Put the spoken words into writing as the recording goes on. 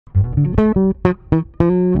Hey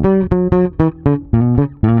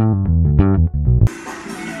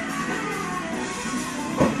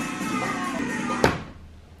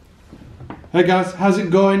guys, how's it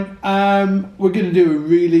going? We're going to do a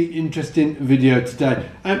really interesting video today.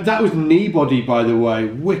 That was Kneebody, by the way.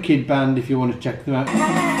 Wicked band if you want to check them out.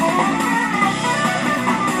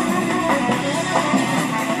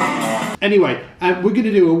 Anyway, we're going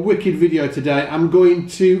to do a wicked video today. I'm going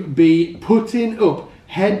to be putting up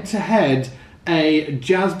head to head a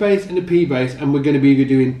jazz bass and a P bass, and we're going to be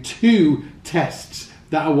doing two tests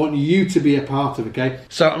that I want you to be a part of, okay?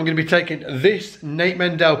 So I'm going to be taking this Nate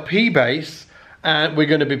Mendel P bass and we're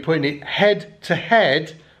going to be putting it head to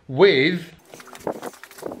head with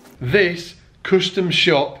this custom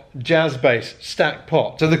shop jazz bass stack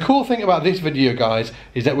pot. So the cool thing about this video, guys,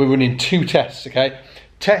 is that we're running two tests, okay?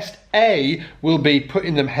 Test A will be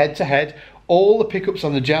putting them head to head. All the pickups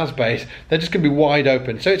on the jazz bass, they're just going to be wide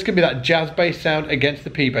open. So it's going to be that jazz bass sound against the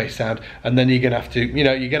P bass sound, and then you're going to have to, you're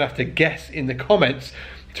going to have to guess in the comments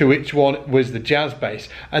to which one was the jazz bass.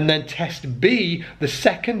 And then test B, the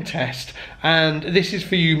second test, and this is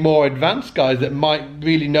for you more advanced guys that might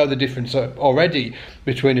really know the difference already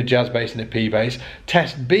between a jazz bass and a P bass.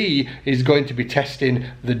 Test B is going to be testing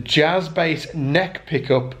the jazz bass neck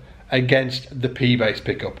pickup against the P bass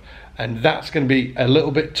pickup, and that's going to be a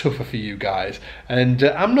little bit tougher for you guys. And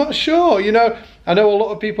I'm not sure, I know a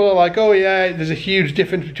lot of people are like, oh yeah, there's a huge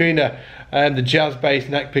difference between the jazz bass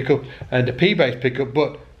neck pickup and the P bass pickup,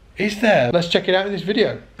 but is there? Let's check it out in this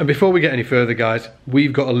video. And before we get any further, guys,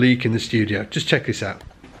 we've got a leak in the studio. Just check this out.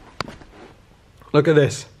 Look at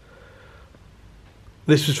this.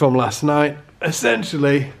 This was from last night.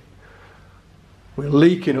 Essentially, we're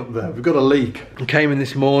leaking up there. We've got a leak. I came in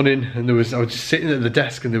this morning and I was just sitting at the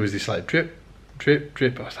desk and there was this like drip, drip,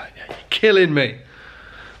 drip. I was like, yeah, you're killing me.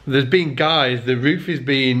 There's been guys, the roof is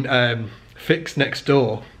being fixed next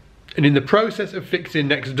door, and in the process of fixing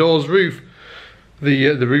next door's roof,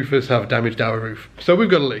 the roofers have damaged our roof. So we've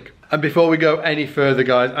got a leak. And before we go any further,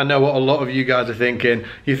 guys, I know what a lot of you guys are thinking.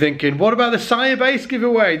 You're thinking, what about the Sire bass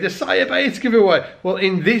giveaway? The Sire bass giveaway. Well,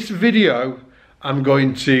 in this video, I'm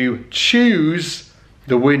going to choose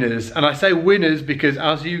the winners. And I say winners because,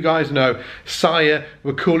 as you guys know, Sire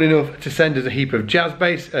were cool enough to send us a heap of jazz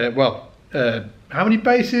bass. How many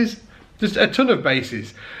basses? Just a ton of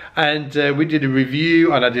basses. And we did a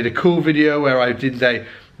review, and I did a cool video where I did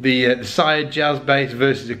the Sire jazz bass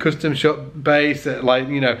versus a custom shop bass. Over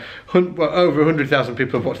 100,000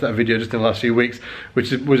 people have watched that video just in the last few weeks,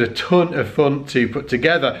 which was a ton of fun to put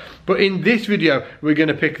together. But in this video, we're going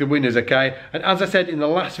to pick the winners, okay? And as I said in the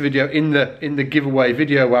last video, in the giveaway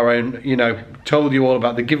video where I told you all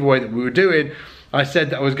about the giveaway that we were doing, I said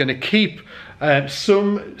that I was going to keep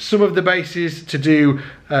some of the basses to do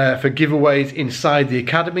for giveaways inside the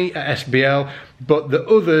academy at SBL, but the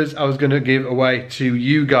others I was going to give away to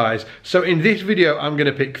you guys. So in this video, I'm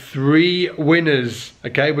going to pick 3 winners,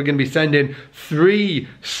 okay? We're going to be sending 3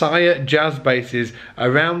 Sire jazz basses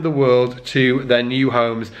around the world to their new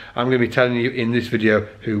homes. I'm going to be telling you in this video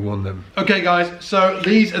who won them. Okay guys, so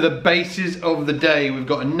these are the basses of the day. We've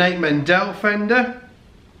got a Nate Mendel Fender,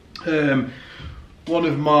 one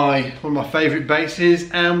of my favourite basses,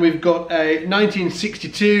 and we've got a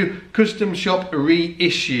 1962 custom shop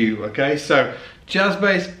reissue. Okay, so jazz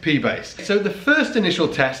bass, P bass. So the first initial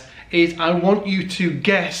test is I want you to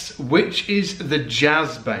guess which is the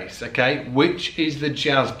jazz bass. Okay, which is the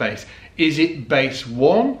jazz bass? Is it bass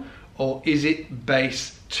 1 or is it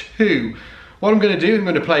bass 2? What I'm going to do, I'm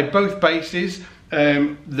going to play both basses.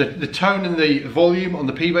 The tone and the volume on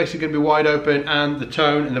the P bass are going to be wide open, and the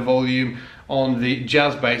tone and the volume on the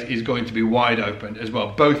jazz bass is going to be wide open as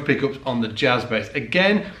well. Both pickups on the jazz bass.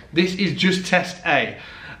 Again, this is just test A,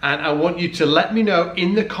 and I want you to let me know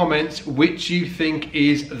in the comments which you think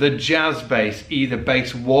is the jazz bass, either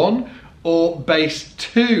bass 1 or bass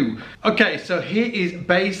 2. Okay, so here is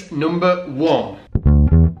bass number 1.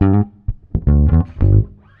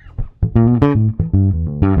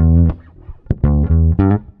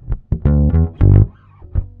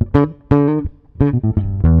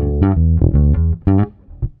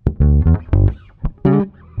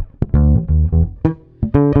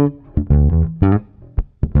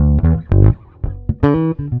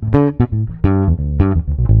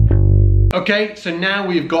 Okay, so now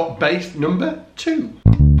we've got bass number 2.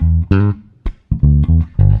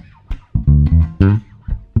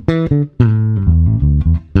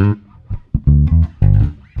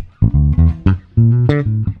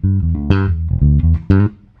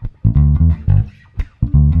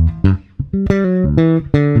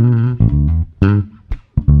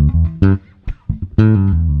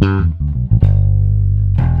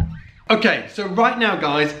 Okay, so right now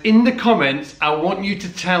guys, in the comments, I want you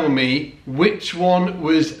to tell me which one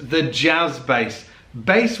was the jazz bass.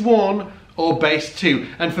 Bass 1 or bass 2.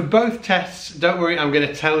 And for both tests, don't worry, I'm going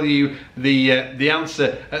to tell you the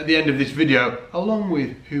answer at the end of this video, along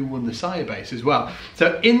with who won the Sire bass as well.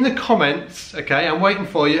 So in the comments, okay, I'm waiting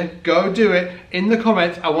for you, go do it. In the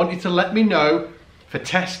comments, I want you to let me know for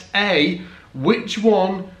test A, which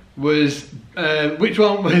one was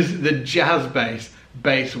the jazz bass.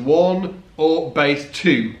 Bass 1 or bass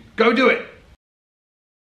 2. Go do it!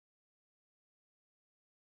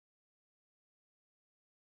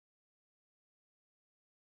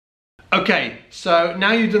 Okay, so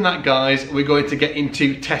now you've done that guys, we're going to get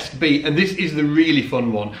into test B, and this is the really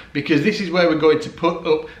fun one because this is where we're going to put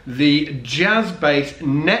up the jazz bass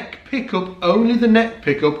neck pickup, only the neck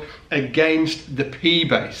pickup, against the P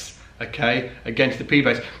bass. Okay, against the P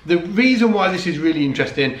bass. The reason why this is really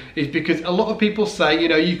interesting is because a lot of people say, you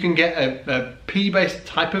know, you can get a P bass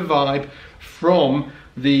type of vibe from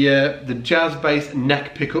the jazz bass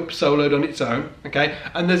neck pickup soloed on its own, okay?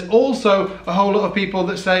 And there's also a whole lot of people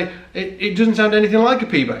that say it doesn't sound anything like a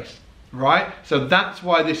P bass, right? So that's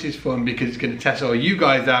why this is fun, because it's going to test all you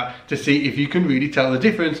guys out to see if you can really tell the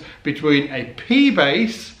difference between a P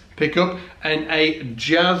bass pickup and a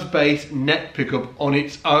jazz bass neck pickup on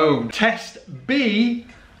its own. Test B,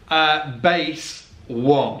 bass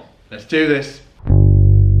 1. Let's do this.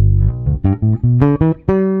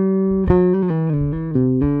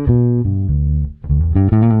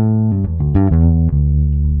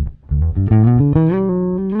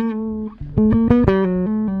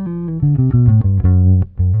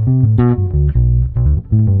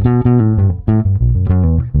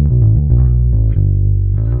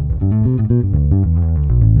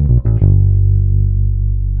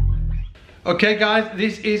 Okay guys,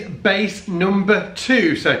 this is bass number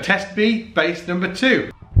 2. So test B, bass number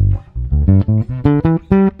 2.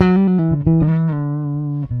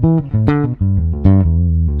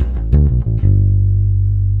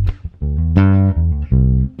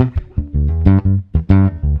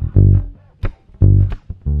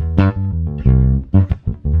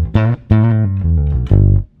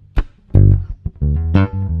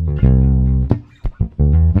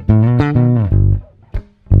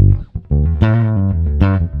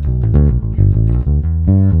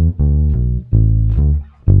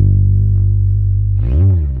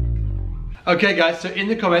 Okay guys, so in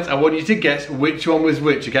the comments I want you to guess which one was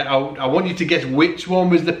which, okay? I want you to guess which one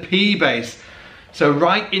was the P bass. So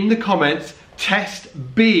write in the comments test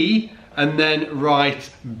B and then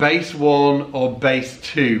write bass 1 or bass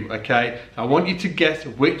 2, okay? I want you to guess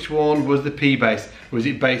which one was the P bass. Was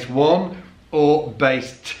it bass 1 or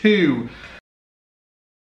bass 2?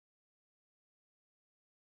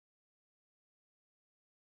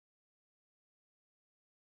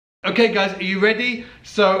 Okay guys, are you ready?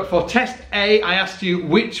 So for test A, I asked you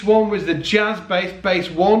which one was the jazz bass, bass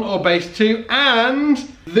 1 or bass 2, and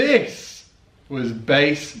this was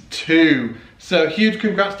bass 2. So huge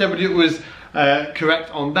congrats to everybody that was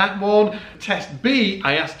correct on that one. Test B,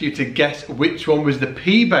 I asked you to guess which one was the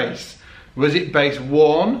P bass. Was it bass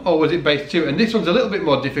 1 or was it bass 2? And this one's a little bit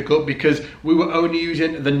more difficult because we were only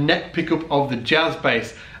using the neck pickup of the jazz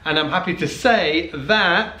bass. And I'm happy to say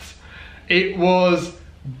that it was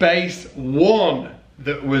bass 1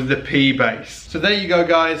 that was the P bass. So there you go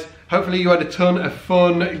guys. Hopefully you had a ton of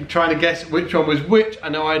fun trying to guess which one was which. I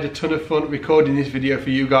know I had a ton of fun recording this video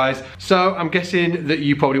for you guys. So I'm guessing that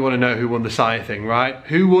you probably want to know who won the Sire thing, right?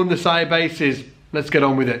 Who won the Sire basses? Let's get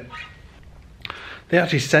on with it. They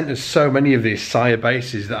actually sent us so many of these Sire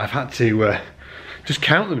basses that I've had to just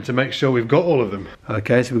count them to make sure we've got all of them.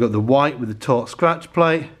 Okay, so we've got the white with the taut scratch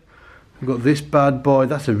plate. We've got this bad boy.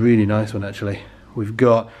 That's a really nice one actually. We've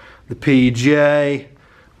got the PJ,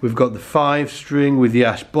 we've got the 5-string with the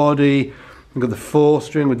ash body, we've got the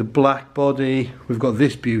 4-string with the black body, we've got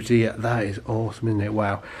this beauty. Yeah, that is awesome, isn't it?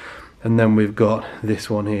 Wow. And then we've got this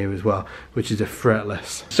one here as well, which is a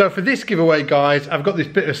fretless. So for this giveaway guys, I've got this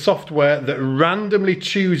bit of software that randomly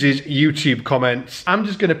chooses YouTube comments. I'm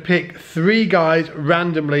just gonna pick 3 guys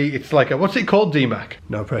randomly. It's like a, what's it called, DMAC?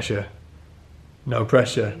 No pressure. No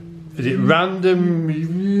pressure. Is it random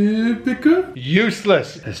picker?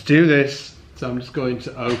 Useless. Let's do this. So I'm just going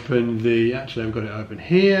to open the, actually I've got it open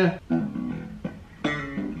here.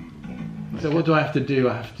 So what do I have to do?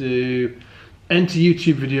 I have to enter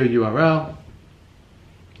YouTube video URL.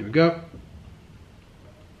 Here we go.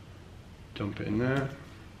 Dump it in there.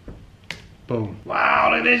 Boom.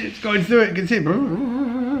 Wow, look at this, it's going through it. You can see it.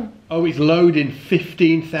 Oh, it's loading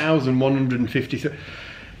 15,153.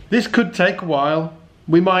 This could take a while.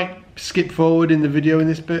 We might skip forward in the video in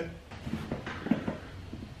this bit.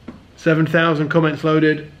 7,000 comments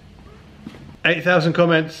loaded. 8,000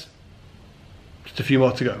 comments. Just a few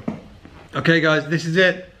more to go. Okay guys, this is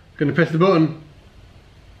it. Gonna press the button.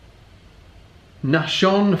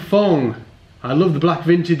 Nashon Fong. I love the black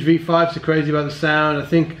vintage V5, so crazy about the sound. I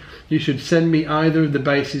think you should send me either of the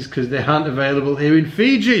basses because they aren't available here in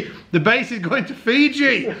Fiji. The bass is going to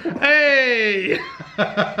Fiji. Hey!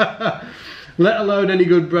 Let alone any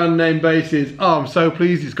good brand name basses. Oh, I'm so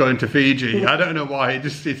pleased it's going to Fiji. I don't know why.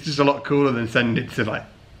 It's just a lot cooler than sending it to like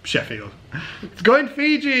Sheffield. It's going to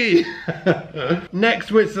Fiji.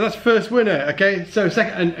 Next win, so that's first winner. Okay, so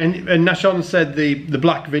second, and Nashon said the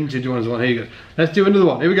black vintage one is the one. Here you go. Let's do another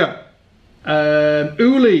one. Here we go.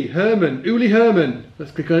 Uli Herman.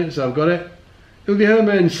 Let's click on it. So I've got it. Uli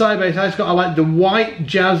Herman, Sire bass. I like the white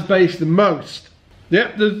jazz bass the most.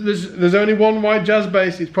 Yep, there's only one white jazz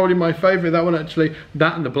bass. It's probably my favourite, that one actually.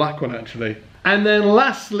 That and the black one actually. And then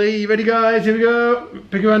lastly, you ready guys? Here we go.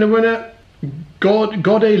 Pick a random winner.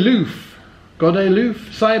 Godeloof,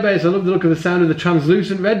 Sire bass. I love the look of the sound of the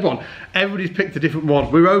translucent red one. Everybody's picked a different one.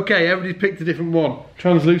 We're okay, everybody's picked a different one.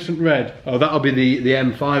 Translucent red. Oh, that'll be the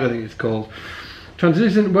M5, I think it's called.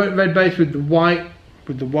 Translucent red bass with the white,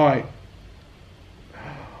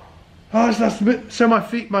 Oh, so my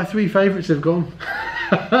three favourites have gone.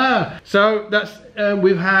 So that's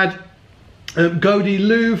we've had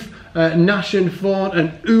Godeloof, Nashon Fawn,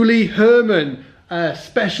 and Uli Herman.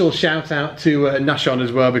 Special shout out to Nashon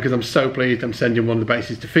as well, because I'm so pleased I'm sending one of the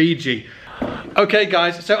basses to Fiji. Okay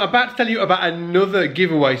guys, so I'm about to tell you about another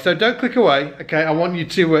giveaway, so don't click away, okay? I want you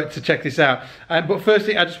to check this out. But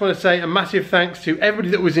firstly, I just want to say a massive thanks to everybody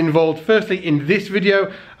that was involved, firstly in this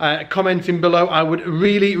video, commenting below. I would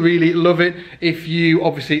really love it if you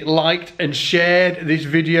obviously liked and shared this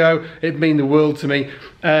video. It'd mean the world to me.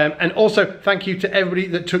 And also thank you to everybody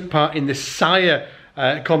that took part in the Sire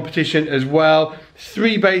competition as well.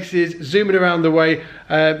 3 basses zooming around the way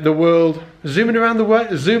the world, zooming their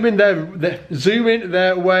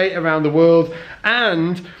way around the world.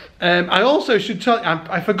 And I also should tell you,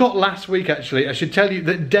 I forgot last week actually, I should tell you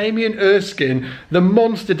that Damien Erskine, the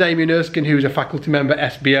monster Damien Erskine, who is a faculty member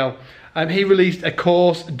at SBL, he released a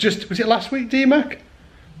course was it last week, D-Mac?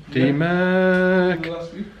 D-Mac.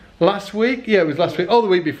 Last week? Yeah, it was last week, or the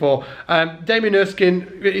week before. Damien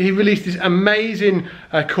Erskine, he released this amazing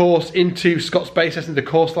course into Scott's Bass Lessons, the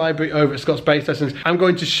course library over at Scott's Bass Lessons. I'm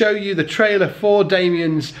going to show you the trailer for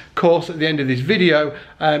Damien's course at the end of this video.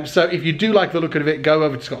 So if you do like the look of it, go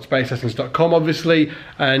over to scottsbasslessons.com obviously,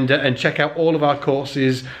 and check out all of our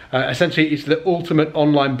courses. Essentially, it's the ultimate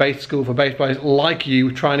online bass school for bass players like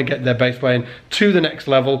you trying to get their bass playing to the next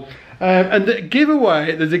level. And the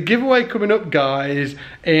giveaway, there's a giveaway coming up guys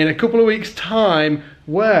in a couple of weeks time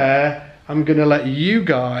where I'm gonna let you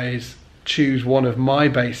guys choose one of my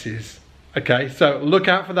basses. Okay, so look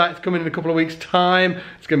out for that, it's coming in a couple of weeks time.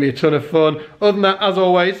 It's gonna be a ton of fun. Other than that, as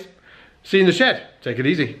always, see you in the shed. Take it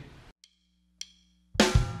easy.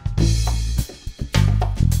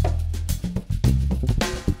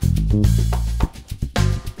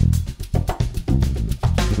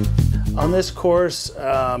 On this course,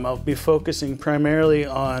 I'll be focusing primarily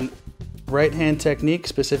on right-hand technique,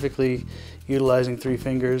 specifically utilizing 3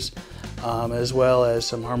 fingers, as well as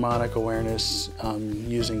some harmonic awareness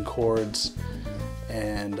using chords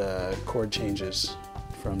and chord changes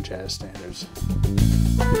from jazz standards.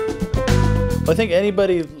 I think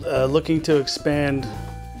anybody looking to expand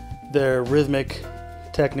their rhythmic,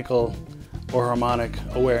 technical, or harmonic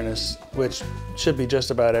awareness, which should be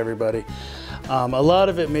just about everybody, a lot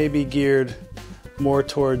of it may be geared more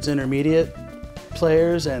towards intermediate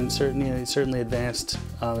players, and certainly advanced.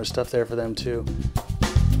 There's stuff there for them too.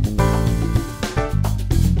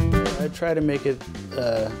 I try to make it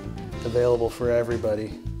available for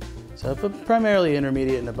everybody. So, but primarily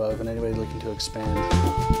intermediate and above, and anybody looking to expand.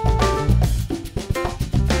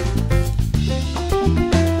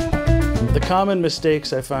 The common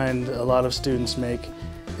mistakes I find a lot of students make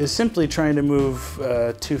is simply trying to move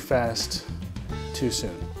too fast too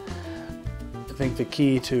soon. I think the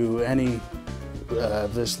key to any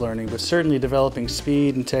of this learning, but certainly developing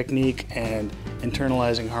speed and technique and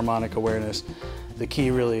internalizing harmonic awareness, the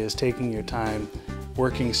key really is taking your time,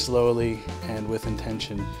 working slowly and with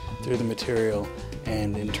intention through the material,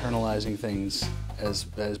 and internalizing things as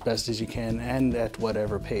best as you can and at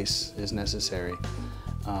whatever pace is necessary.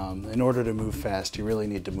 In order to move fast, you really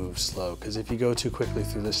need to move slow, because if you go too quickly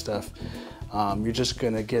through this stuff, you're just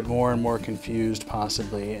going to get more and more confused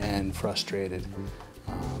possibly and frustrated.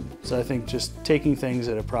 So I think just taking things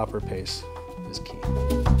at a proper pace is key.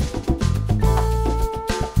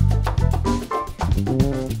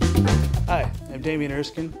 Hi, I'm I'm Damien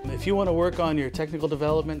Erskine. If you want to work on your technical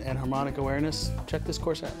development and harmonic awareness, check this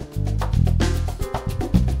course out.